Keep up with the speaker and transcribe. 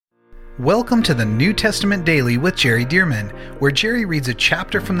Welcome to the New Testament Daily with Jerry Dearman, where Jerry reads a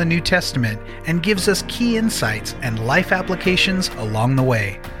chapter from the New Testament and gives us key insights and life applications along the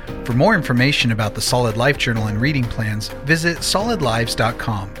way. For more information about the Solid Life Journal and reading plans, visit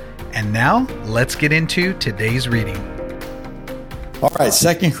solidlives.com. And now, let's get into today's reading. All right,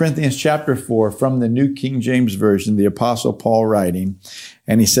 2 Corinthians chapter 4 from the New King James Version, the Apostle Paul writing,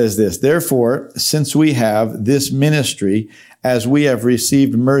 and he says this, "Therefore, since we have this ministry, as we have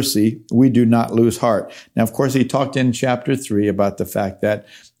received mercy, we do not lose heart." Now, of course, he talked in chapter 3 about the fact that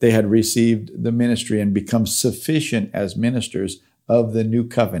they had received the ministry and become sufficient as ministers of the new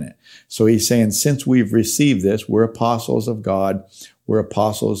covenant. So he's saying, since we've received this, we're apostles of God, we're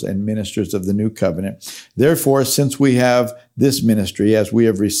apostles and ministers of the new covenant. Therefore, since we have this ministry, as we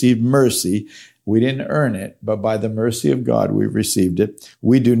have received mercy, we didn't earn it, but by the mercy of God, we've received it.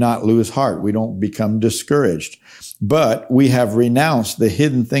 We do not lose heart. We don't become discouraged. But we have renounced the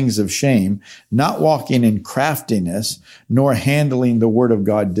hidden things of shame, not walking in craftiness, nor handling the word of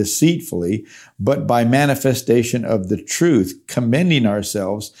God deceitfully, but by manifestation of the truth, commending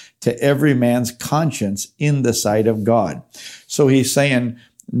ourselves to every man's conscience in the sight of God. So he's saying,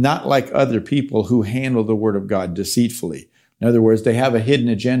 not like other people who handle the word of God deceitfully. In other words, they have a hidden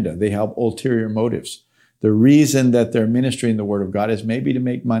agenda. They have ulterior motives. The reason that they're ministering the word of God is maybe to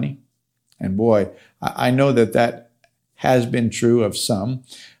make money. And boy, I know that has been true of some.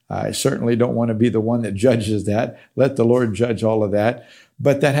 I certainly don't want to be the one that judges that. Let the Lord judge all of that.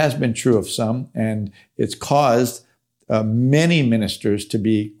 But that has been true of some. And it's caused many ministers to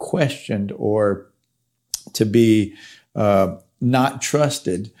be questioned or to be not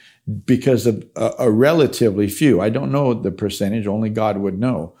trusted because of a relatively few. I don't know the percentage, only God would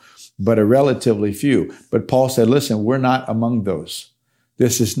know, but a relatively few. But Paul said, listen, we're not among those.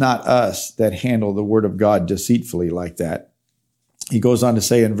 This is not us that handle the word of God deceitfully like that. He goes on to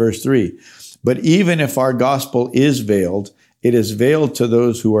say in verse 3, but even if our gospel is veiled, it is veiled to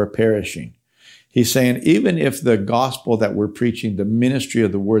those who are perishing. He's saying, even if the gospel that we're preaching, the ministry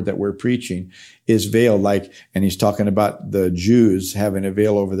of the word that we're preaching is veiled, and he's talking about the Jews having a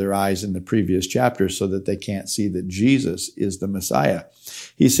veil over their eyes in the previous chapter so that they can't see that Jesus is the Messiah.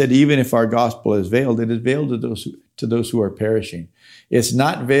 He said, even if our gospel is veiled, it is veiled to those who are perishing. It's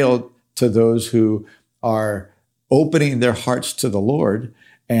not veiled to those who are opening their hearts to the Lord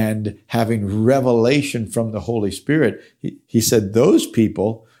and having revelation from the Holy Spirit. He said, those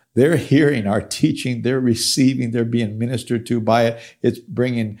people, they're hearing our teaching, they're receiving, they're being ministered to by it. It's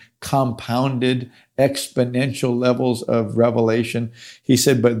bringing compounded, exponential levels of revelation. He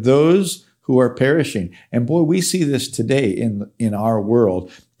said, but those who are perishing, and boy, we see this today in our world,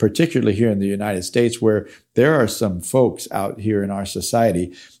 particularly here in the United States, where there are some folks out here in our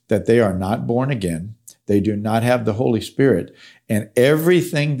society that they are not born again. They do not have the Holy Spirit. And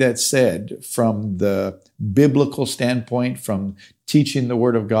everything that's said from the biblical standpoint, from teaching the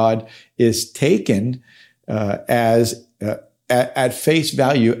Word of God, is taken as at face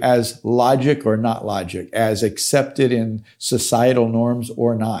value as logic or not logic, as accepted in societal norms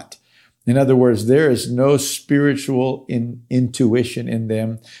or not. In other words, there is no spiritual intuition in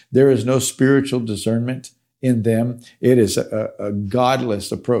them. There is no spiritual discernment in them. It is a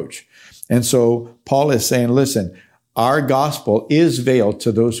godless approach. And so Paul is saying, listen, our gospel is veiled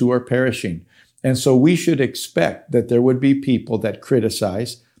to those who are perishing. And so we should expect that there would be people that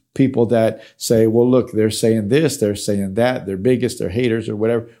criticize, people that say, well, look, they're saying this, they're saying that, they're bigots, they're haters or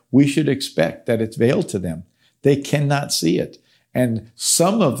whatever. We should expect that it's veiled to them. They cannot see it. And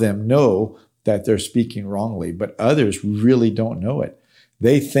some of them know that they're speaking wrongly, but others really don't know it.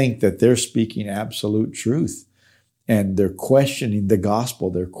 They think that they're speaking absolute truth, and they're questioning the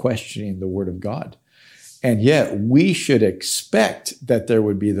gospel. They're questioning the word of God. And yet we should expect that there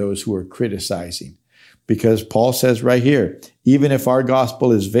would be those who are criticizing, because Paul says right here, even if our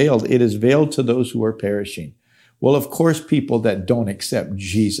gospel is veiled, it is veiled to those who are perishing. Well, of course, people that don't accept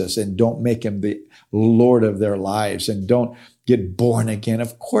Jesus and don't make him the Lord of their lives and don't get born again,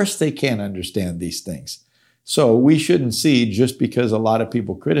 of course they can't understand these things. So we shouldn't see just because a lot of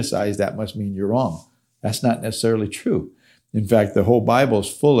people criticize, that must mean you're wrong. That's not necessarily true. In fact, the whole Bible is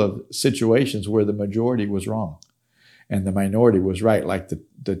full of situations where the majority was wrong and the minority was right, like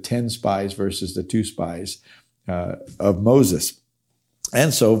the 10 spies versus the 2 spies of Moses.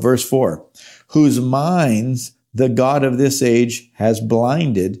 And so verse 4, whose minds the God of this age has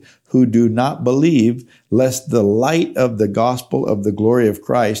blinded, who do not believe, lest the light of the gospel of the glory of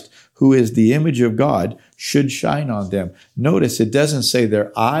Christ, who is the image of God, should shine on them. Notice it doesn't say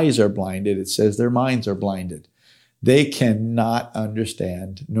their eyes are blinded. It says their minds are blinded. They cannot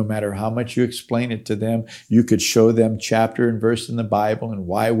understand, no matter how much you explain it to them. You could show them chapter and verse in the Bible and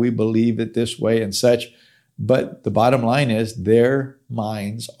why we believe it this way and such. But the bottom line is their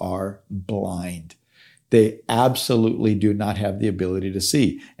minds are blind. They absolutely do not have the ability to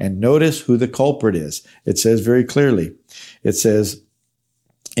see. And notice who the culprit is. It says very clearly, it says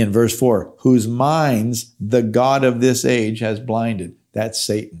in verse 4, whose minds the God of this age has blinded. That's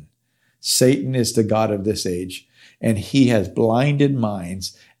Satan. Satan is the God of this age, and he has blinded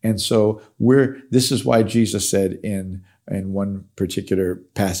minds. And so this is why Jesus said in one particular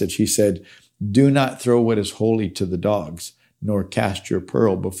passage, he said, do not throw what is holy to the dogs, nor cast your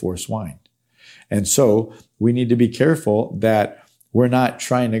pearl before swine. And so we need to be careful that we're not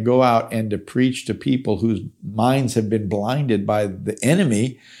trying to go out and to preach to people whose minds have been blinded by the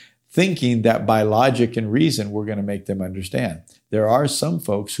enemy, thinking that by logic and reason, we're going to make them understand. There are some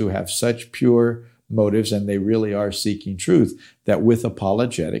folks who have such pure motives, and they really are seeking truth, that with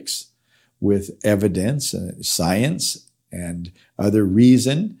apologetics, with evidence and science and other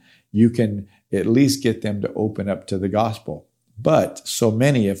reason, you can at least get them to open up to the gospel. But so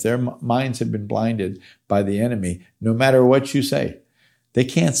many, if their minds have been blinded by the enemy, no matter what you say, they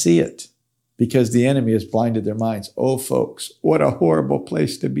can't see it because the enemy has blinded their minds. Oh, folks, what a horrible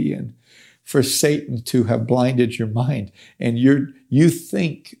place to be in, for Satan to have blinded your mind. And you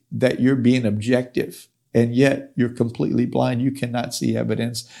think that you're being objective, and yet you're completely blind. You cannot see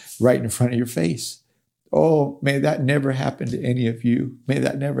evidence right in front of your face. Oh, may that never happen to any of you. May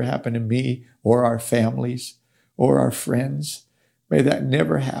that never happen to me or our families or our friends. May that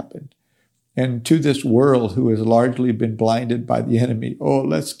never happen. And to this world who has largely been blinded by the enemy, oh,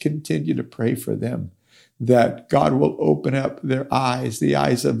 let's continue to pray for them, that God will open up their eyes, the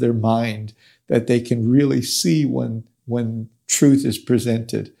eyes of their mind, that they can really see when truth is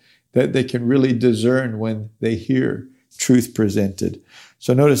presented, that they can really discern when they hear truth presented.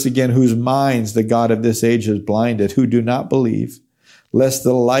 So notice again, whose minds the God of this age has blinded, who do not believe, lest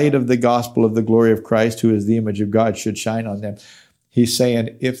the light of the gospel of the glory of Christ, who is the image of God, should shine on them. He's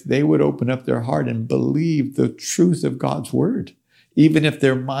saying if they would open up their heart and believe the truth of God's word, even if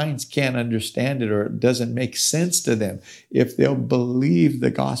their minds can't understand it or it doesn't make sense to them, if they'll believe the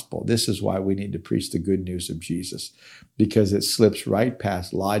gospel. This is why we need to preach the good news of Jesus, because it slips right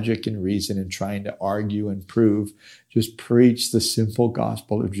past logic and reason and trying to argue and prove. Just preach the simple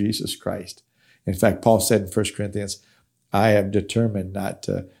gospel of Jesus Christ. In fact, Paul said in 1 Corinthians, I have determined not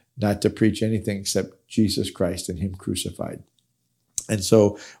to preach anything except Jesus Christ and him crucified. And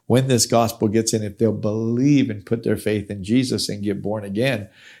so when this gospel gets in, if they'll believe and put their faith in Jesus and get born again,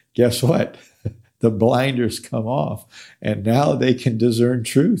 guess what? The blinders come off, and now they can discern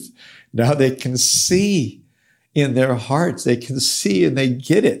truth. Now they can see in their hearts. They can see and they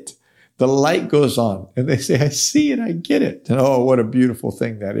get it. The light goes on and they say, I see it, I get it. And oh, what a beautiful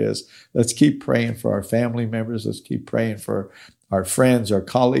thing that is. Let's keep praying for our family members. Let's keep praying for our friends, our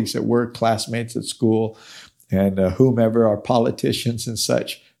colleagues at work, classmates at school, and whomever, our politicians and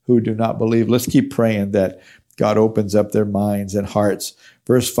such who do not believe. Let's keep praying that God opens up their minds and hearts.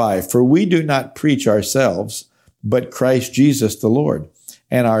 Verse 5, for we do not preach ourselves, but Christ Jesus the Lord,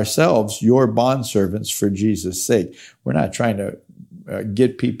 and ourselves your bondservants for Jesus' sake. We're not trying to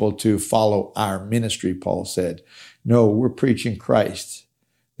get people to follow our ministry, Paul said. No, we're preaching Christ.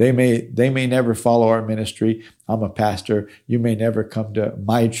 They may never follow our ministry. I'm a pastor. You may never come to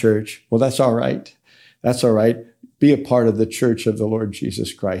my church. Well, that's all right. That's all right. Be a part of the church of the Lord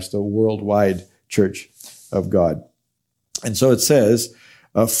Jesus Christ, the worldwide church of God. And so it says,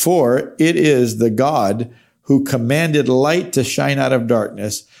 for it is the God who commanded light to shine out of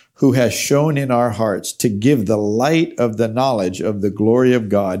darkness, who has shown in our hearts to give the light of the knowledge of the glory of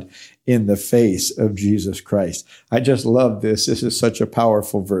God in the face of Jesus Christ. I just love this. This is such a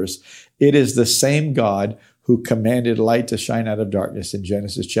powerful verse. It is the same God who commanded light to shine out of darkness in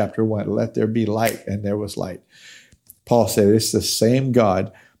Genesis chapter 1. Let there be light, and there was light. Paul said it's the same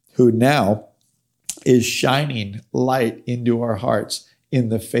God who now is shining light into our hearts in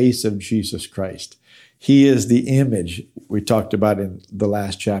the face of Jesus Christ. He is the image we talked about in the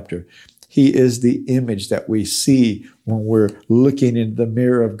last chapter. He is the image that we see when we're looking in the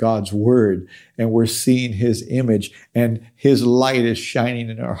mirror of God's word and we're seeing his image and his light is shining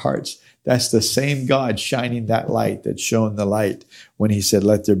in our hearts. That's the same God shining that light that shone the light when he said,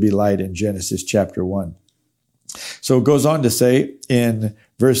 let there be light in Genesis chapter 1. So it goes on to say in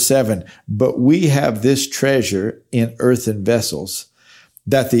verse 7, but we have this treasure in earthen vessels,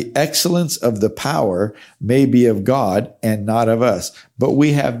 that the excellence of the power may be of God and not of us. But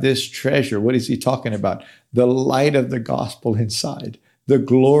we have this treasure. What is he talking about? The light of the gospel inside, the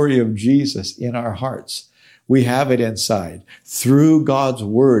glory of Jesus in our hearts. We have it inside. Through God's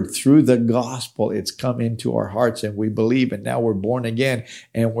word, through the gospel, it's come into our hearts and we believe, and now we're born again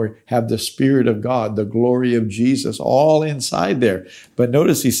and we have the Spirit of God, the glory of Jesus, all inside there. But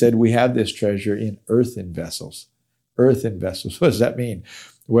notice he said we have this treasure in earthen vessels. Earthen vessels. What does that mean?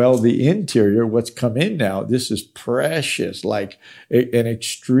 Well, the interior, what's come in now, this is precious, like an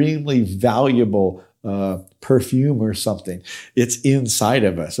extremely valuable perfume or something. It's inside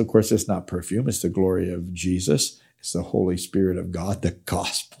of us. Of course, it's not perfume. It's the glory of Jesus. It's the Holy Spirit of God, the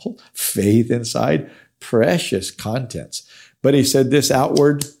gospel, faith inside, precious contents. But he said this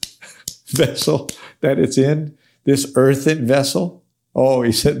outward vessel that it's in, this earthen vessel, oh,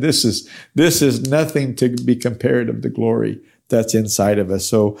 he said this is nothing to be compared of the glory that's inside of us.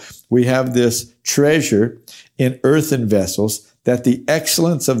 So we have this treasure in earthen vessels, that the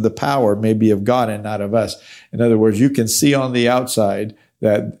excellence of the power may be of God and not of us. In other words, you can see on the outside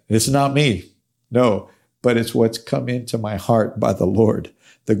that it's not me. No, but it's what's come into my heart by the Lord,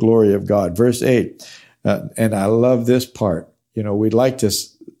 the glory of God. Verse 8, and I love this part. You know, we'd like to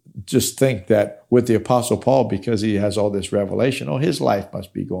just think that with the Apostle Paul, because he has all this revelation, oh, his life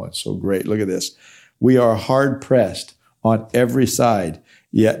must be going so great. Look at this. We are hard pressed on every side,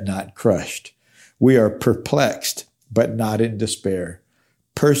 yet not crushed. We are perplexed, but not in despair,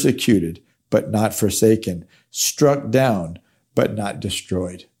 persecuted, but not forsaken, struck down, but not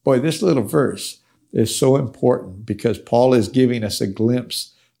destroyed. Boy, this little verse is so important because Paul is giving us a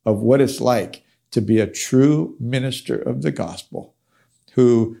glimpse of what it's like to be a true minister of the gospel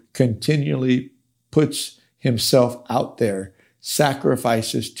who continually puts himself out there,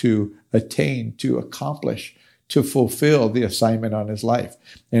 sacrifices to attain, to accomplish, to fulfill the assignment on his life.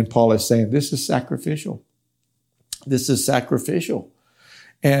 And Paul is saying, this is sacrificial. This is sacrificial.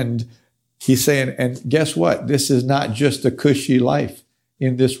 And he's saying, and guess what? This is not just a cushy life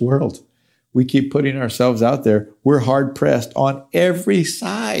in this world. We keep putting ourselves out there. We're hard pressed on every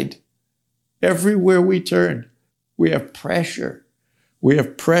side. Everywhere we turn, we have pressure. We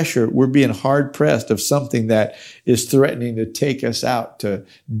have pressure. We're being hard pressed of something that is threatening to take us out, to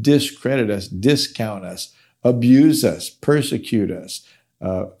discredit us, discount us, abuse us, persecute us,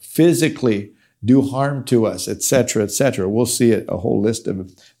 physically do harm to us, etc., etc. We'll see it, a whole list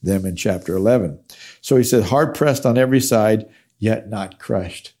of them in chapter 11. So he said, hard pressed on every side, yet not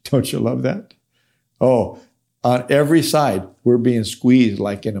crushed. Don't you love that? Oh, on every side, we're being squeezed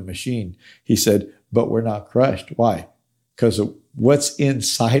like in a machine. He said, but we're not crushed. Why? Because what's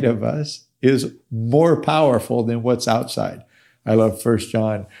inside of us is more powerful than what's outside. I love 1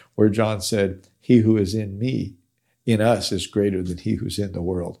 John, where John said, he who is in me, in us, is greater than he who's in the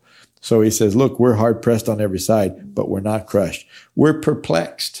world. So he says, look, we're hard pressed on every side, but we're not crushed. We're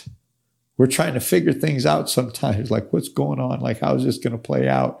perplexed. We're trying to figure things out sometimes, like what's going on? Like, how is this going to play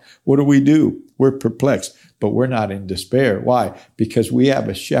out? What do we do? We're perplexed, but we're not in despair. Why? Because we have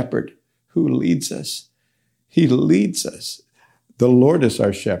a shepherd who leads us. He leads us. The Lord is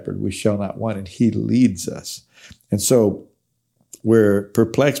our shepherd. We shall not want, and he leads us. And so we're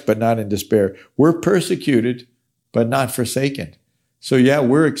perplexed, but not in despair. We're persecuted, but not forsaken. So yeah,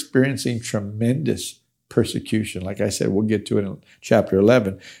 we're experiencing tremendous persecution. Like I said, we'll get to it in chapter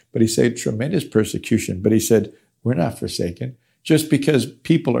 11. But he said tremendous persecution. But he said, we're not forsaken. Just because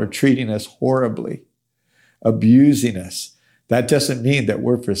people are treating us horribly, abusing us, that doesn't mean that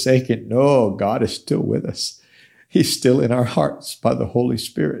we're forsaken. No, God is still with us. He's still in our hearts by the Holy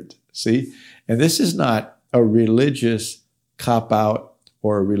Spirit. See? And this is not a religious cop-out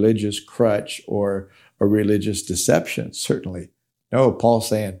or a religious crutch or a religious deception, certainly. No, Paul's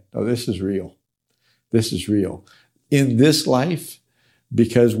saying, no, this is real. This is real. In this life,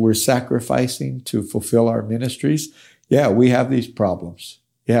 because we're sacrificing to fulfill our ministries, yeah, we have these problems.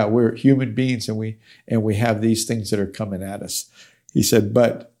 Yeah, we're human beings and we have these things that are coming at us. He said,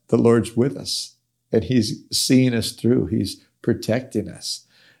 but the Lord's with us and he's seeing us through. He's protecting us.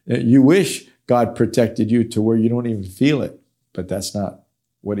 You wish God protected you to where you don't even feel it, but that's not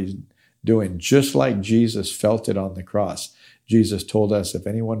what he's doing. Just like Jesus felt it on the cross. Jesus told us, if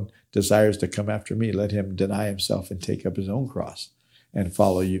anyone desires to come after me, let him deny himself and take up his own cross and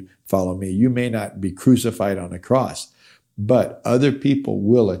follow me. You may not be crucified on a cross, but other people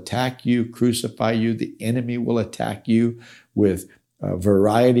will attack you, crucify you. The enemy will attack you with a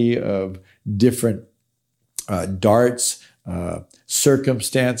variety of different darts,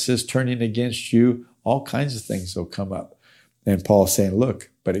 circumstances turning against you. All kinds of things will come up. And Paul's saying, look,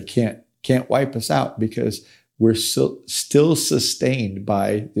 but it can't wipe us out because we're still sustained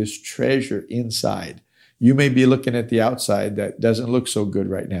by this treasure inside. You may be looking at the outside that doesn't look so good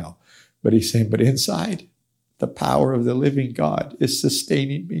right now, but he's saying, but inside, the power of the living God is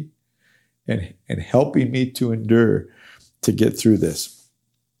sustaining me. and helping me to endure to get through this.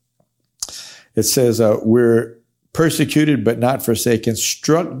 It says, we're persecuted but not forsaken,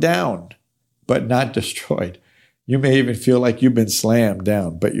 struck down but not destroyed. You may even feel like you've been slammed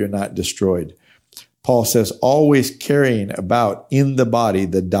down, but you're not destroyed. Paul says, always carrying about in the body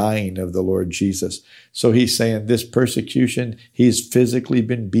the dying of the Lord Jesus. So he's saying this persecution, he's physically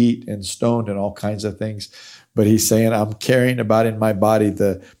been beat and stoned and all kinds of things. But he's saying, I'm carrying about in my body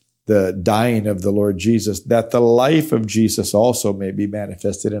the dying of the Lord Jesus, that the life of Jesus also may be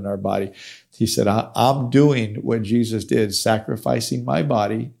manifested in our body. He said, I'm doing what Jesus did, sacrificing my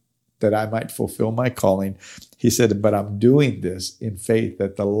body that I might fulfill my calling. He said, but I'm doing this in faith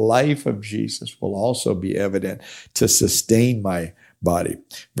that the life of Jesus will also be evident to sustain my body.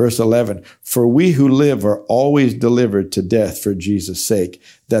 Verse 11, for we who live are always delivered to death for Jesus' sake,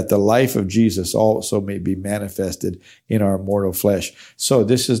 that the life of Jesus also may be manifested in our mortal flesh. So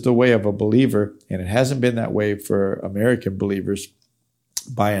this is the way of a believer, and it hasn't been that way for American believers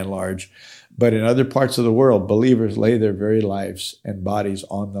by and large. But in other parts of the world, believers lay their very lives and bodies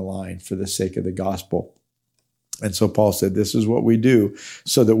on the line for the sake of the gospel. And so Paul said, this is what we do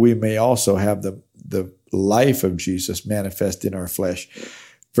so that we may also have the life of Jesus manifest in our flesh.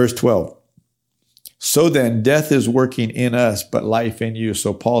 Verse 12, so then death is working in us, but life in you.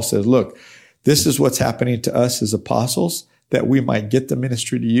 So Paul says, look, this is what's happening to us as apostles, that we might get the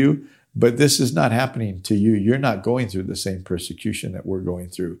ministry to you, but this is not happening to you. You're not going through the same persecution that we're going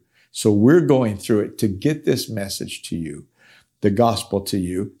through. So we're going through it to get this message to you, the gospel to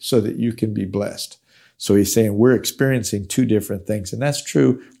you, so that you can be blessed. So he's saying we're experiencing two different things. And that's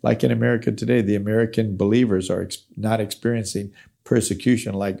true, like in America today, the American believers are not experiencing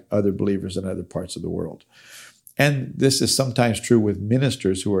persecution like other believers in other parts of the world. And this is sometimes true with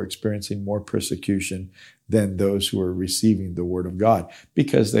ministers who are experiencing more persecution than those who are receiving the word of God,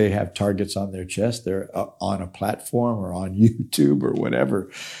 because they have targets on their chest. They're on a platform or on YouTube or whatever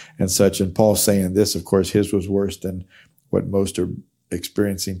and such. And Paul's saying this, of course, his was worse than what most are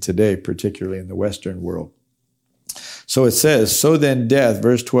experiencing today, particularly in the Western world. So it says, so then death,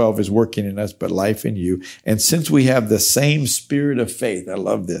 verse 12, is working in us, but life in you. And since we have the same spirit of faith, I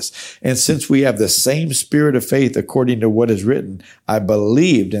love this. And since we have the same spirit of faith, according to what is written, I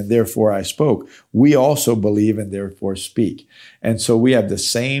believed and therefore I spoke. We also believe and therefore speak. And so we have the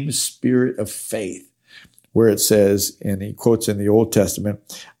same spirit of faith, where it says, and he quotes in the Old Testament,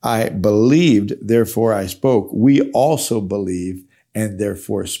 I believed, therefore I spoke. We also believe and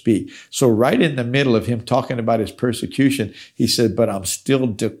therefore speak. So right in the middle of him talking about his persecution, he said, but I'm still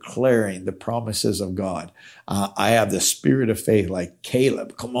declaring the promises of God. I have the spirit of faith like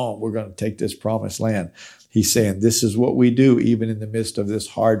Caleb. Come on, we're going to take this promised land. He's saying this is what we do even in the midst of this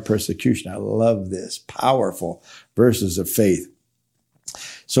hard persecution. I love this. Powerful verses of faith.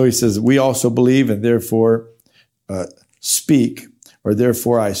 So he says, we also believe and therefore speak. Or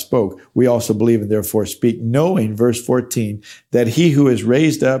therefore I spoke. We also believe and therefore speak, knowing, verse 14, that he who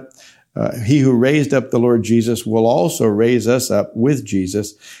raised up the Lord Jesus will also raise us up with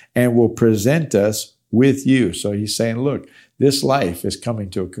Jesus and will present us with you. So he's saying, look, this life is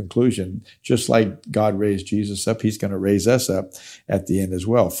coming to a conclusion. Just like God raised Jesus up, he's going to raise us up at the end as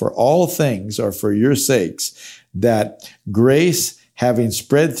well. For all things are for your sakes, that grace having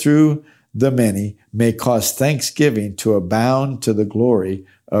spread through the many may cause thanksgiving to abound to the glory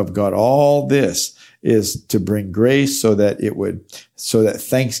of God. All this is to bring grace so that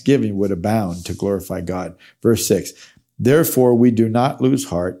thanksgiving would abound to glorify God. Verse 6, therefore we do not lose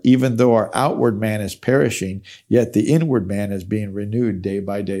heart, even though our outward man is perishing, yet the inward man is being renewed day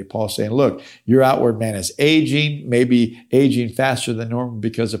by day. Paul's saying, look, your outward man is aging, maybe aging faster than normal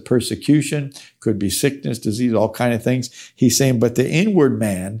because of persecution, could be sickness, disease, all kinds of things. He's saying, but the inward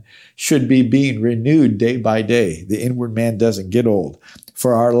man should be being renewed day by day. The inward man doesn't get old.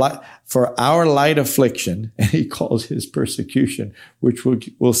 For our light affliction, and he calls his persecution, which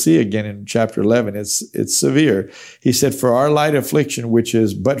we'll see again in chapter 11, it's severe. He said, for our light affliction, which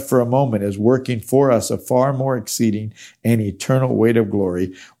is but for a moment, is working for us a far more exceeding and eternal weight of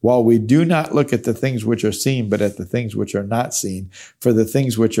glory, while we do not look at the things which are seen, but at the things which are not seen. For the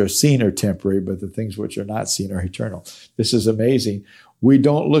things which are seen are temporary, but the things which are not seen are eternal. This is amazing. We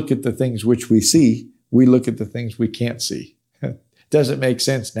don't look at the things which we see. We look at the things we can't see. Doesn't make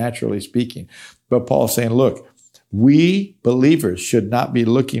sense, naturally speaking. But Paul's saying, look, we believers should not be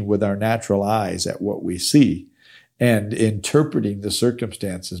looking with our natural eyes at what we see and interpreting the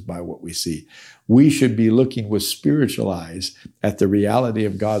circumstances by what we see. We should be looking with spiritual eyes at the reality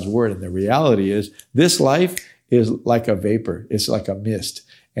of God's word. And the reality is this life is like a vapor. It's like a mist,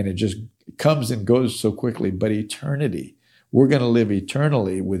 and it just comes and goes so quickly. But eternity We're going to live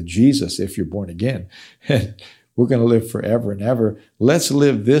eternally with Jesus if you're born again. And we're going to live forever and ever. Let's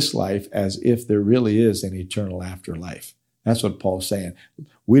live this life as if there really is an eternal afterlife. That's what Paul's saying.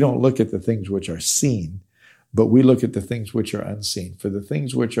 We don't look at the things which are seen, but we look at the things which are unseen. For the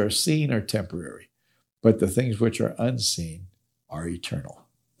things which are seen are temporary, but the things which are unseen are eternal.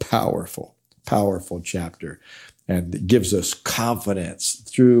 Powerful, powerful chapter. And it gives us confidence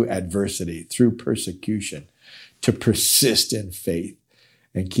through adversity, through persecution, to persist in faith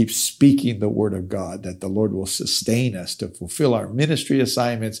and keep speaking the word of God, that the Lord will sustain us to fulfill our ministry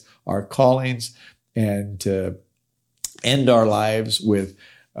assignments, our callings, and to end our lives with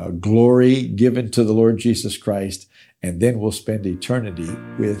glory given to the Lord Jesus Christ, and then we'll spend eternity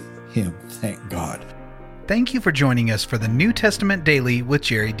with Him. Thank God. Thank you for joining us for the New Testament Daily with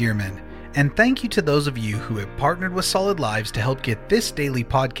Jerry Dearman. And thank you to those of you who have partnered with Solid Lives to help get this daily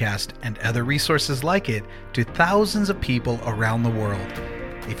podcast and other resources like it to thousands of people around the world.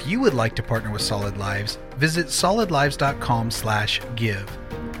 If you would like to partner with Solid Lives, visit solidlives.com/give.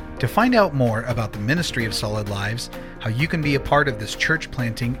 To find out more about the ministry of Solid Lives, how you can be a part of this church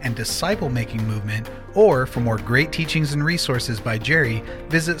planting and disciple-making movement, or for more great teachings and resources by Jerry,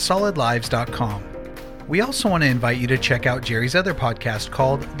 visit solidlives.com. We also want to invite you to check out Jerry's other podcast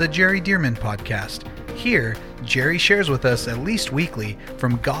called The Jerry Dearman Podcast. Here, Jerry shares with us at least weekly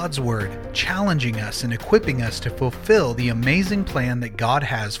from God's Word, challenging us and equipping us to fulfill the amazing plan that God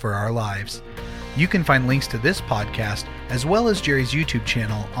has for our lives. You can find links to this podcast as well as Jerry's YouTube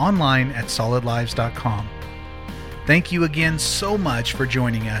channel online at solidlives.com. Thank you again so much for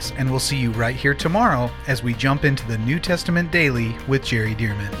joining us, and we'll see you right here tomorrow as we jump into the New Testament Daily with Jerry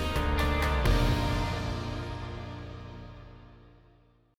Dearman.